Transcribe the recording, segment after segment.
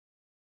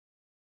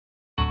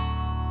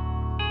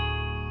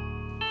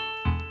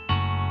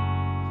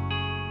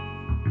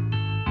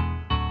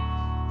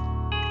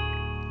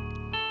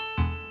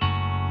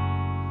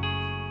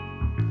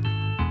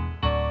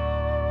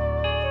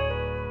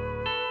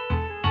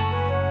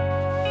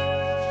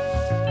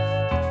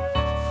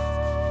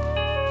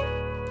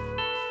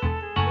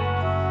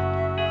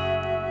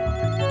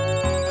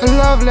A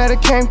love letter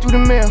came through the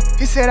mail.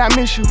 It said I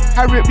miss you.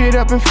 I ripped it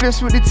up and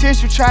flipped with the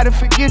tissue. Try to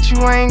forget you.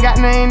 I ain't got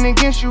nothing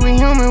against you. We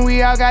human,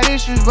 we all got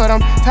issues, but I'm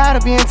tired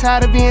of being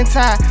tired.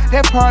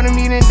 That part of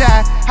me done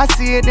died. I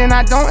see it, then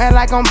I don't act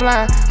like I'm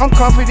blind. I'm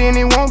confident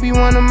it won't be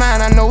one of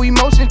mine. I know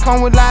emotions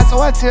come with lies,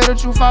 so I tell the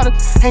truth. Father,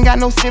 ain't got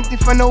no sympathy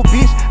for no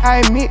bitch. I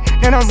admit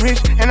that I'm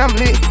rich and I'm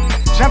lit.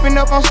 Jumping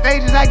up on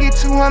stages, I get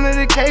 200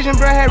 occasion.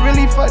 Bruh, had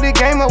really fucked the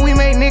game up. We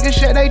made niggas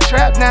shut they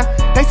trap now.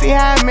 They see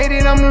how I made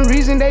it, I'm the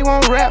reason they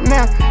won't rap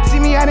now. See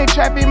me out in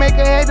traffic, make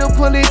a head to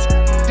police.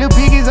 The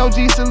biggest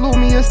OG salute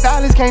me, a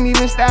stylist can't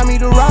even style me.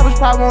 The robbers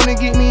probably wanna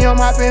get me, I'm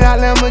hopping out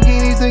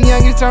Lamborghinis. The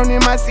youngest turned in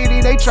my city,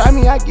 they try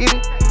me, I get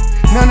it.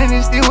 None of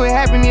this still would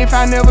happen if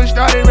I never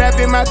started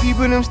rapping. My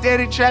people, them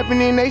steady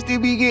trapping and they still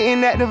be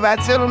getting active. I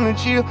tell them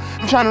to chill,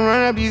 I'm trying to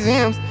run up these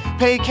M's.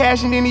 Pay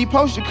cash and then he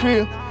post the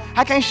crib.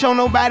 I can't show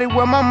nobody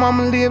where my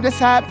mama live, that's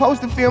how I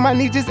supposed to feel. My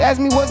niece just asked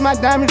me what's my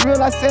diamonds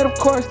real, I said of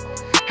course.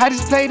 I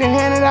just played the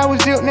hand that I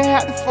was dealt and they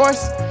had to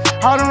force.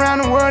 All around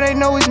the world they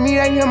know it's me,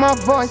 they hear my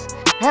voice.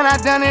 And I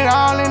done it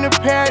all in the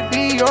pair of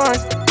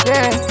yours.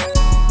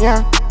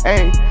 Yeah,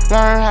 ayy,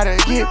 learn how to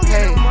get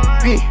paid.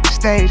 Big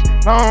stage,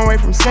 long way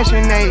from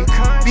Section 8.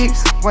 Big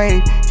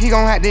wave, he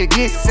gon' have to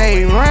get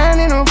saved.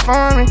 Riding on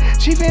foreign,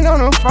 chiefin' on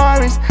the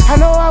forest. I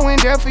know I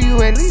went there for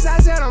you, at least I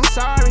said I'm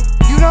sorry.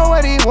 You know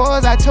what it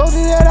was, I told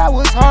you that I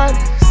was hard.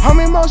 I'm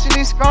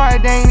emotionally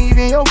scarred, they ain't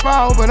even your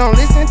fault. But don't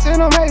listen to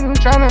them haters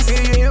tryna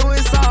figure you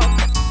it's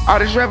all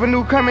this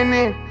revenue coming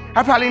in,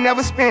 I probably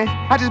never spend.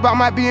 I just bought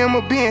my BM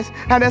or Benz,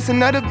 now that's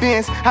another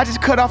Benz. I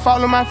just cut off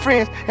all of my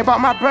friends and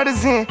brought my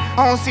brothers in.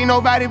 I don't see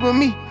nobody but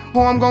me,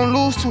 who I'm gon'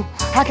 lose to.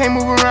 I can't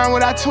move around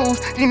without tools,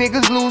 these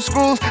niggas lose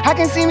screws. I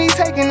can see me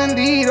taking the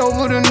lead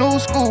over the new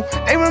school.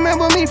 They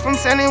remember me from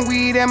selling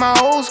weed at my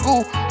old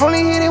school.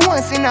 Only hit it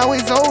once and now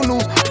it's old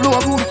news. Blew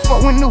up, who the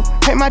fuck went new?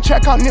 Paint my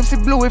track out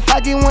Nipsey Blue. If I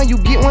get one, you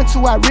get one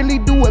too. I really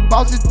do what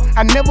bosses do.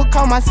 I never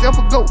call myself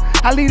a goat,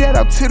 I leave that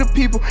up to the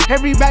people.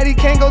 Everybody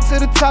can't go to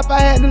the top,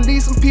 I had to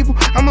leave some people.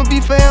 I'ma be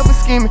forever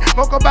scheming.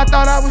 Woke up, I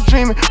thought I was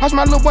dreaming. Watch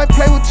my little boy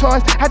play with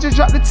toys, I just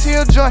dropped the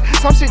tear joy.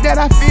 Some shit that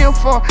I feel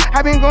for.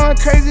 I been going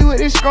crazy with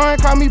this scoring,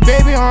 call me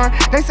baby horn.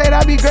 They said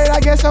I'd be great, I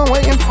guess I'm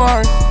waiting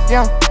for it.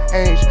 Young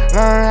age,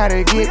 learn how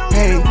to get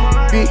paid.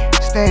 Big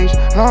stage,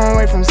 long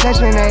way from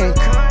Section 8.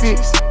 Big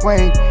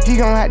wave, he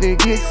gon' have to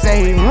get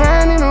saved.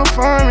 Riding on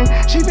foreign,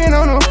 she been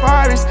on the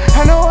forest.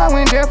 I know I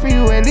went there for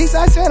you, at least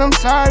I said I'm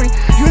sorry.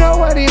 You know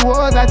what it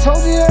was, I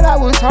told you that I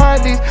was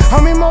heartless.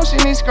 I'm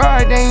emotionally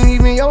scarred, they ain't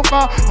even your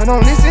fault. But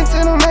don't listen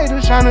to them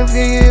haters tryna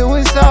figure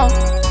it out.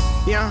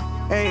 Young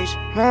age,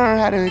 learn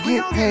how to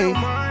get paid.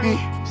 Big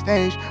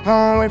stage,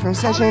 long way from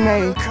Section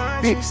 8.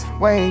 Big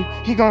wave,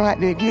 he gon' have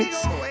to get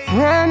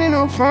riding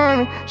on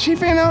foreign, she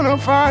been on the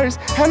forest.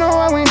 I know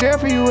I went there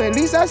for you, at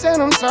least I said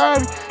I'm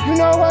sorry. You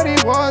know what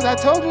it was, I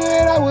told you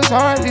that I was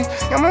heartless.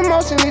 I'm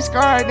emotionally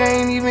scarred,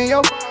 they ain't even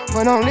your.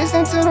 But don't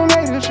listen to them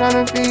haters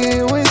tryna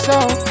figure it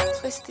out.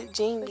 Twisted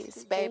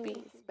genius,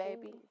 baby.